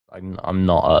I'm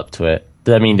not up to it.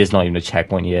 I mean, there's not even a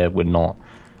checkpoint here. We're not.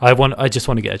 I just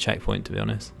want to get a checkpoint, to be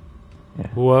honest. Yeah.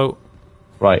 Whoa.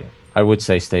 Right. I would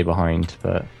say stay behind,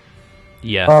 but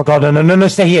yeah. Oh god, no,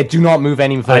 stay here. Do not move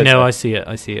any further. I know. I see it.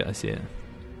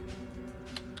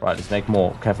 Right, let's make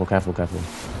more. Careful.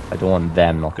 I don't want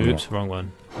them knocking me. Oops, wrong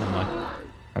one. Never mind.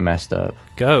 I messed up.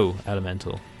 Go,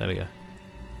 elemental. There we go.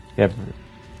 Yep.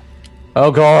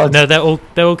 Oh god. No,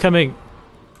 they're all coming.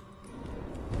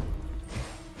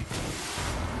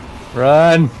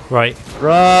 Run. Right.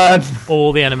 Run.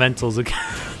 All the elementals are.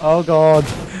 Oh god.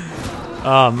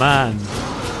 Oh man.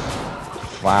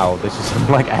 Wow, this is some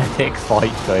like epic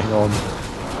fight going on.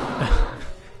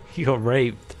 You got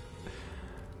raped.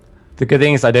 The good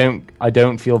thing is I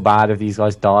don't feel bad if these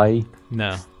guys die.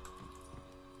 No.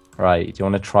 Right, do you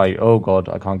want to try? Oh god,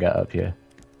 I can't get up here.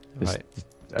 Right.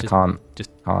 I can't.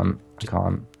 I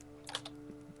can't.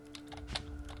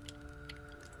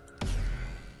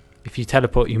 If you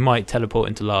teleport, you might teleport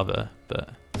into lava, but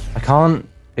I can't.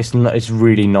 It's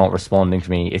really not responding to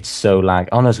me. It's so lag.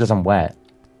 Oh no, it's because I'm wet.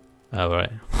 Oh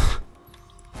right.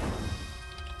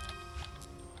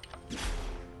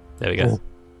 There we go. Oh.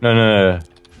 No.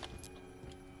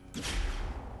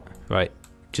 Right.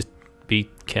 Just be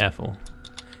careful.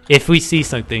 If we see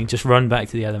something, just run back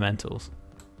to the elementals.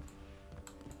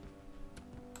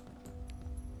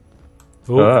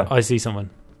 Oh, I see someone.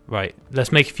 Right.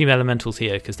 Let's make a few elementals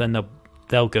here, because then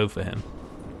they'll go for him.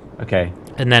 Okay.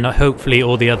 And then hopefully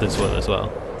all the others will as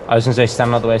well. I was gonna say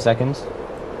stand out the way a second.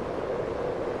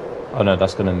 Oh no,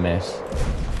 that's gonna miss.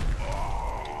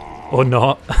 Or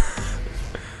not.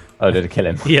 Oh, did it kill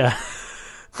him? Yeah.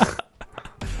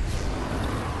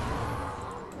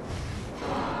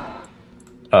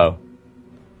 Oh.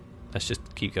 Let's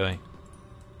just keep going.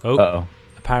 Oh. Uh-oh.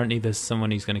 Apparently there's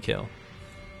someone he's going to kill.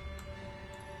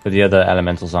 But the other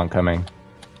elementals aren't coming.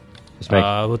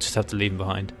 We'll just have to leave him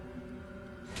behind.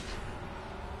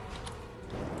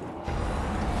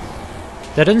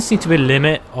 There doesn't seem to be a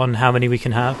limit on how many we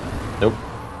can have. Nope.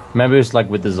 Remember, it's like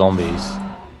with the zombies.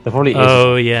 There probably is.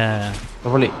 Oh, yeah.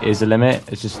 There probably is a limit.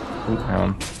 It's just... Ooh, hang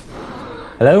on.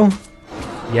 Hello?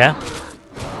 Yeah?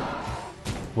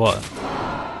 What?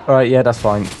 Alright, yeah, that's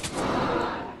fine.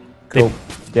 Cool.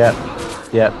 Yeah,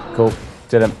 cool.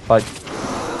 Didn't. Bye.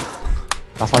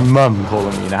 That's my mum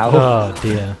calling me now. Oh,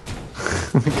 dear.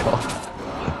 Oh my god.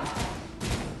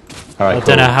 Alright, I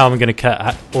don't know how I'm going to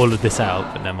cut all of this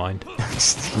out, but never mind.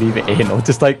 Just leave it in, or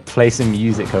just like play some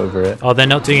music over it. Oh, they're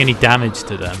not doing any damage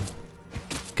to them.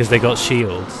 Because they got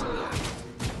shields.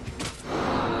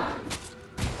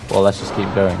 Well, let's just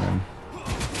keep going then.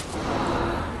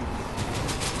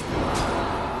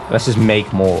 Let's just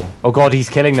make more. Oh god, he's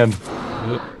killing them.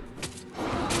 Oop.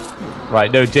 Right,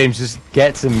 no, James, just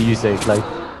get some music, like,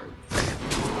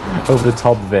 over the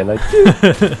top of it, like.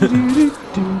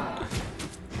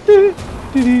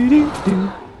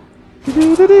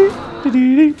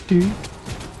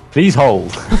 Please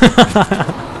hold.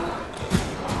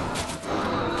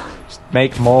 Just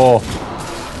make more.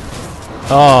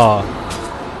 Oh.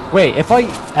 Wait, if I...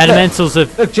 Elementals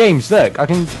of... Look, James, look, I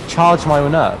can charge my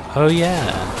one up. Oh,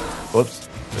 yeah. Whoops.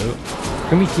 Oh.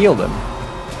 Can we heal them?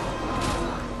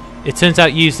 It turns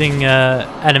out using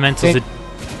elementals...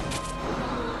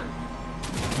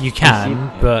 You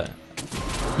can, but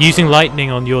using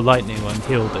lightning on your lightning one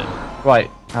healed it. Right,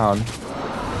 hang on.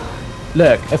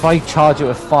 Look, if I charge it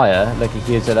with fire, look, it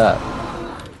heals it up.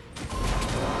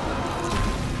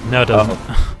 No, it doesn't.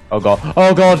 Oh god.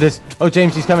 Oh god, this... Oh,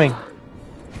 James, he's coming.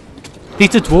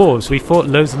 These are dwarves. We fought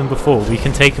loads of them before. We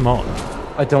can take them on.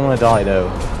 I don't want to die,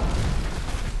 though.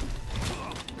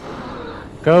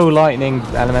 Go, lightning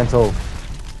elemental.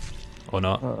 Or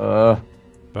not.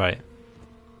 Right.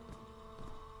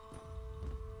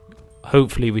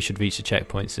 Hopefully we should reach the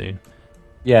checkpoint soon.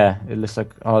 Yeah, it looks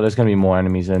like... Oh, there's going to be more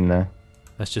enemies in there.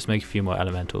 Let's just make a few more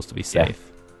elementals to be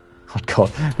safe. Oh god,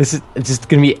 this is just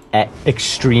going to be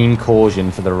extreme caution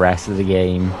for the rest of the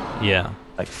game. Yeah.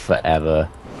 Like, forever.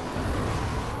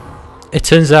 It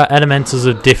turns out elementals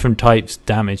of different types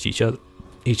damage each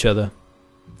other.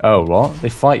 Oh, what? They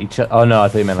fight each other? Oh, no, I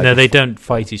thought you meant like... No, they don't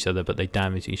fight each other, but they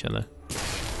damage each other.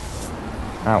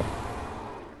 Ow.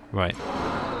 Right.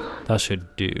 That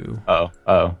should do.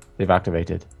 Oh, they've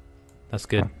activated. That's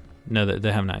good. Oh. No,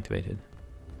 they haven't activated.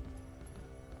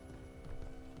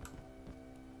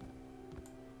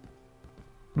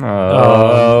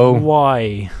 Oh.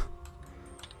 Why?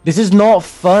 This is not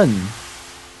fun.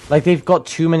 Like, they've got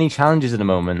too many challenges at the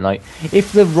moment. Like,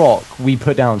 if the rock we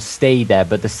put down stayed there,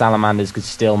 but the salamanders could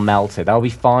still melt it, that would be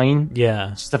fine.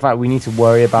 Yeah. It's just the fact we need to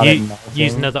worry about it melting.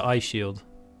 Use another ice shield.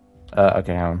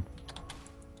 Okay, hang on.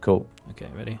 Cool. Okay,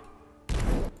 ready?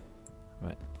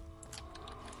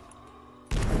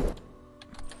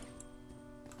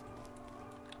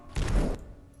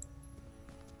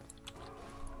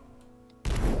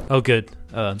 Oh, good.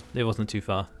 It wasn't too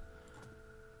far.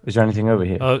 Is there anything over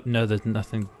here? Oh, no, there's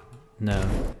nothing. No.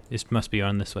 It must be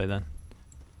on this way then.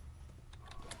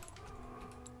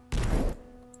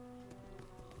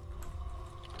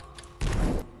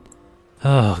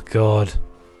 Oh, God.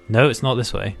 No, it's not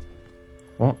this way.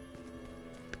 What?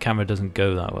 The camera doesn't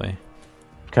go that way.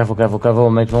 Careful, careful, careful.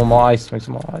 Make some more ice. Make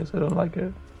some more ice. I don't like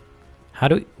it.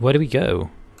 Where do we go?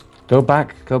 Go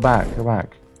back. Go back. Go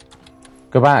back.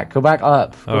 Go back. Go back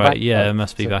up. Alright, yeah, it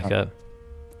must be back up.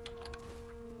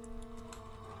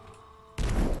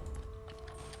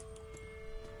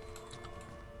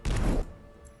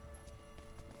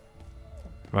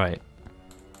 Right.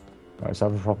 Right, let's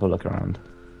have a proper look around.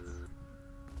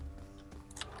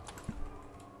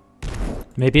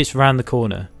 Maybe it's round the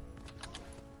corner.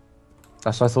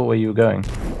 That's what I thought where you were going.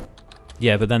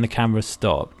 Yeah, but then the camera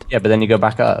stopped. Yeah, but then you go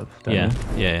back up. Yeah,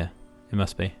 yeah. It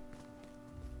must be.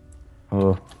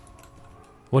 Oh.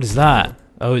 What is that?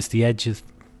 Oh, it's the edge of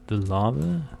the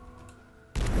lava?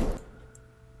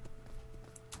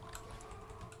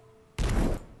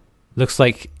 Looks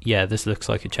like... Yeah, this looks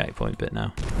like a checkpoint bit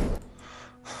now.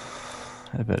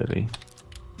 It better be.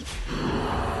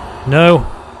 No!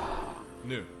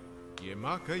 Nu, je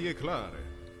Magicka je klare.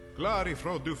 Klari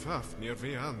från du Fafnir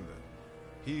vi ande.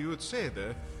 He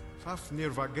utsede, Fafnir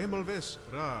var gemmelvis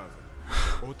rav.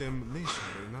 Och dem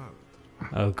nisar i natt.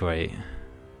 Oh, great.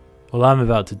 Well, I'm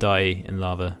about to die in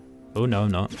lava. Oh, no, I'm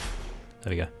not.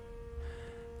 There we go.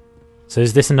 So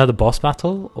is this another boss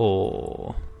battle,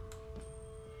 or...?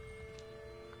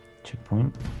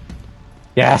 Checkpoint.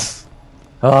 Yes!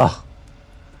 Oh!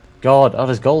 God, oh,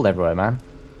 there's gold everywhere, man.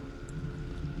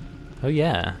 Oh,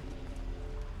 yeah.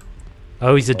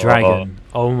 Oh, he's a dragon.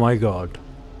 Oh, my God.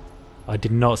 I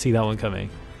did not see that one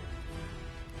coming.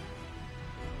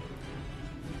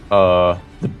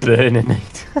 The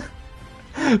Burninator.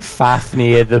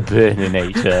 Fafnir the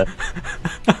Burninator.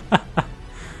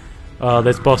 Oh,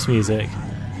 there's boss music.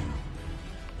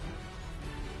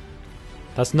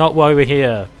 That's not why we're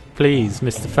here. Please,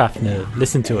 Mr. Fafnir,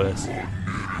 listen to us.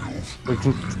 We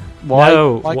can... Why,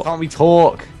 No, why can't we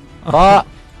talk? Ah!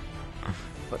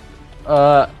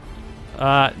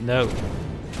 No.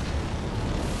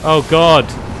 Oh, God.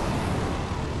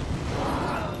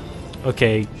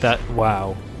 Okay,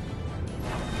 wow.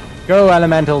 Go,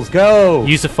 elementals, go!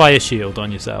 Use a fire shield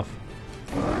on yourself.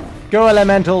 Go,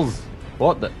 elementals!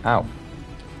 What the... Ow.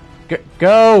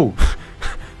 Go!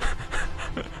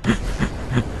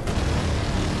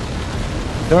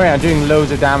 Don't worry, I'm doing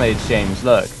loads of damage, James,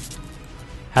 look.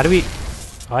 How do we...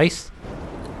 Ice?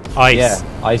 Ice. Yeah,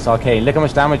 Ice Arcane. Look how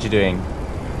much damage you're doing.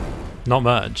 Not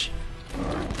much.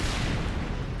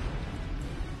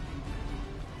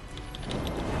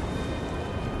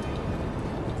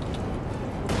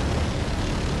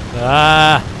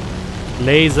 Ah!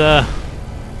 Laser!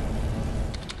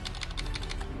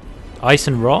 Ice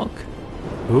and rock?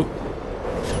 Ooh.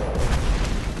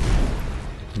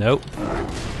 Nope.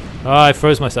 Oh, I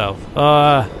froze myself.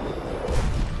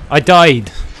 I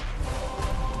died.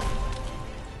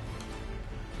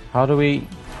 How do we...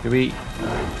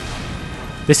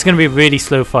 This is going to be a really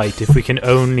slow fight if we can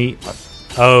only...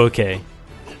 Oh, okay.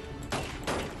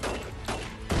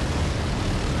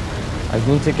 I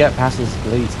need to get past this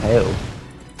bloody tail.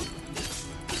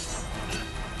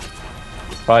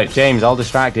 Right, James, I'll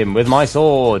distract him with my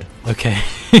sword. Okay.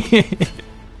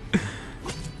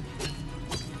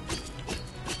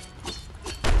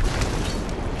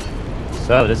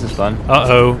 So, this is fun.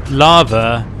 Uh-oh.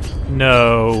 Lava.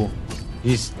 No.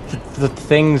 The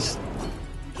things...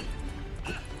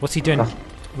 What's he doing?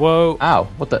 Whoa. Ow,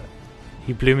 what the...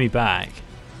 He blew me back.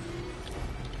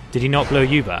 Did he not blow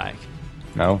you back?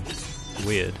 No.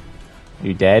 Weird.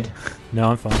 You dead? No,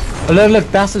 I'm fine. Oh, look,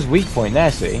 that's his weak point there,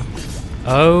 see?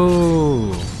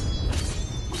 Oh.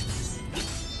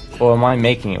 Or am I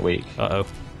making it weak? Uh-oh.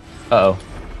 Uh-oh.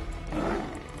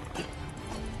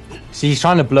 See, he's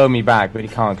trying to blow me back, but he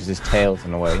can't because his tail's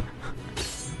in the way.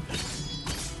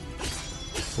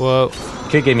 Whoa.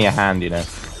 Could give me a hand, you know.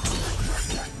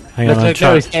 Hang on, Look,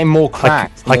 it's getting more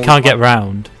cracked. I can't get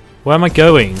round. Where am I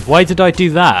going? Why did I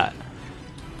do that?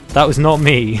 That was not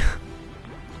me.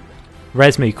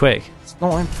 Res me, quick. It's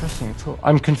not impressing at all.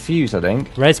 I'm confused, I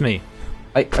think. Res me.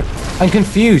 I'm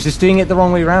confused, just doing it the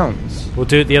wrong way round. We'll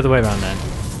do it the other way around then.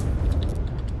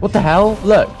 What the hell?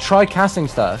 Look, try casting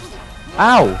stuff.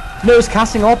 Ow! No, it's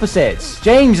casting opposites.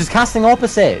 James is casting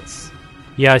opposites.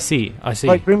 Yeah, I see.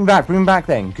 Right, bring me back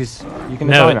then, because you can...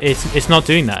 No, it's not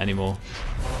doing that anymore.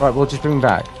 Right, well, just bring me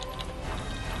back.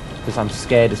 Because I'm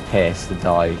scared as piss to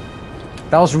die.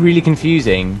 That was really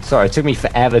confusing. Sorry, it took me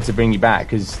forever to bring you back,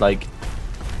 because, like...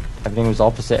 Everything was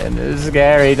opposite and it was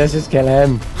scary. Let's just kill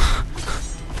him.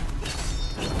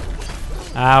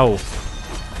 Ow.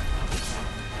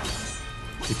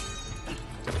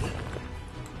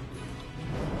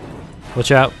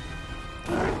 Watch out.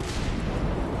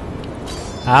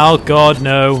 Oh god,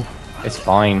 no. It's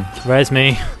fine. Res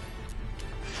me.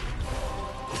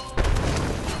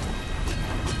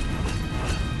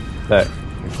 Look,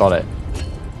 we've got it.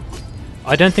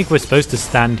 I don't think we're supposed to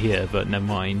stand here, but never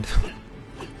mind.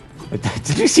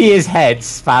 Did you see his head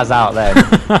spaz out then?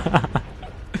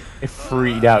 It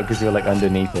freaked out because you were like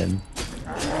underneath him.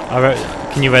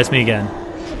 Can you res me again?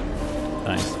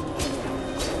 Nice.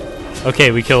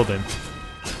 Okay, we killed him.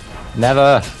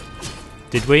 Never.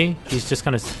 Did we? He's just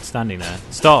kind of standing there.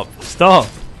 Stop! Stop!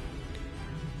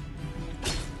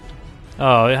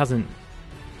 Oh, it hasn't...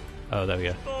 Oh, there we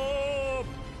go.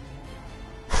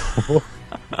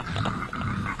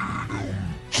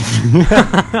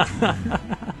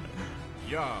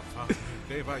 Ja, Fafnir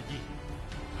deva gi.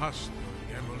 Hast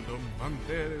gemuldum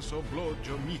panteres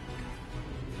oblojo mik.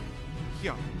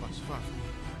 Hjälpas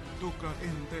Fafnir, tuka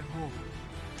ente hov.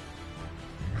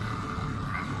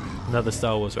 Another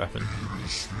Star Wars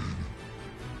reference.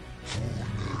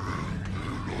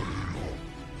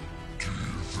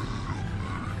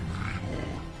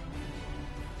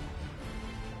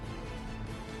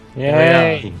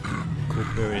 Yay!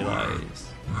 Corporealize.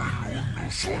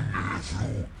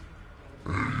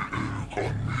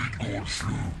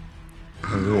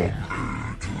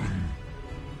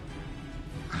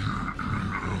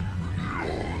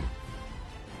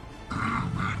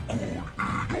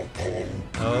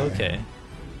 Okay.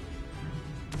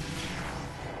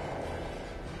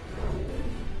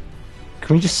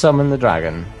 Can we just summon the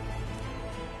dragon?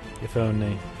 If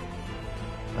only.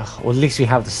 Ugh, well, at least we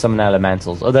have the summon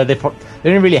elementals. Although they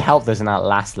didn't really help us in that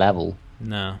last level.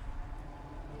 No.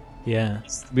 Yeah.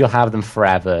 We'll have them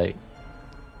forever.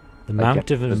 The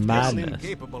Mountain of Still Madness.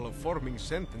 incapable of forming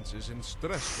sentences in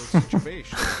stressful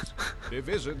situations, the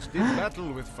wizards did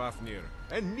battle with Fafnir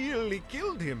and nearly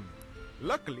killed him.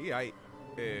 Luckily,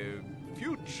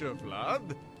 Future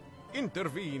Vlad,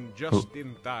 intervened just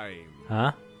in time.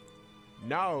 Huh?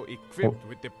 Now equipped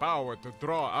with the power to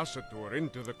draw Asatur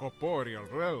into the corporeal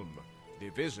realm, the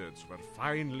wizards were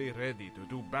finally ready to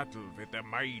do battle with the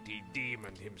mighty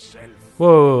demon himself. Whoa,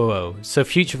 whoa, whoa. So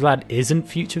Future Vlad isn't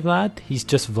Future Vlad? He's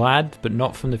just Vlad, but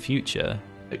not from the future.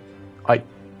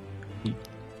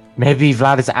 Maybe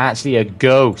Vlad is actually a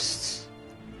ghost.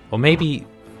 Or maybe...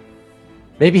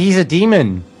 Maybe he's a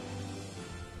demon.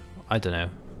 I don't know.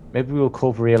 Maybe we'll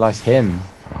corporealize him.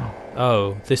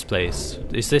 Oh, this place.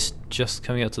 Is this just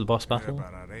coming up to the boss battle?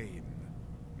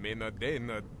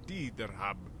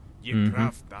 Je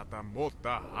kraftata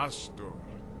mota hastur.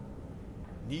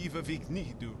 Niva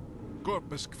vignidu,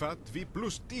 corpus quat vi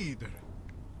plus tider.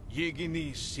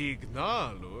 Jegini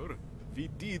signalur, vi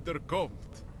tider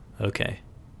komt. Okay.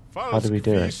 How do we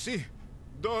do it?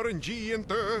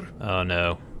 Oh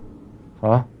no.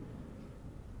 Huh?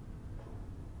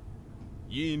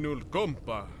 Jinul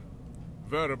kompa,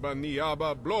 verba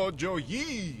niaba blojo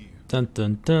yi. Dun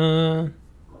dun dun.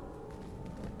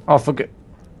 Oh, forget.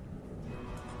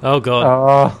 Oh god.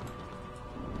 Oh.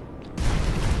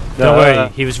 Don't worry,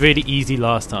 he was really easy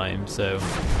last time, so...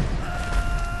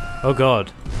 Oh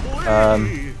god.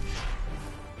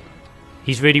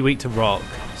 He's really weak to rock,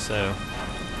 so...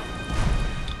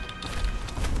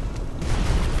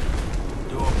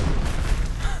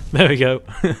 There we go.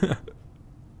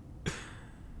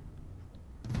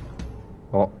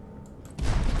 What?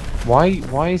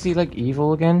 Why is he like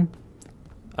evil again?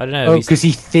 I don't know. Oh, because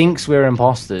he thinks we're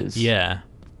imposters. Yeah.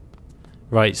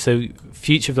 Right, so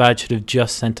Future Vlad should have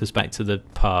just sent us back to the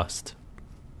past.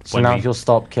 So now he'll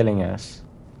stop killing us.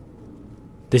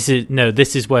 This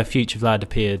is where Future Vlad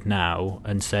appeared now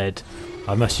and said,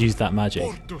 I must use that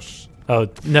magic. Oh,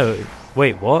 no.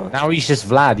 Wait, what? Now he's just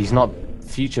Vlad. He's not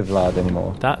Future Vlad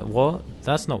anymore.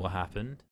 That's not what happened.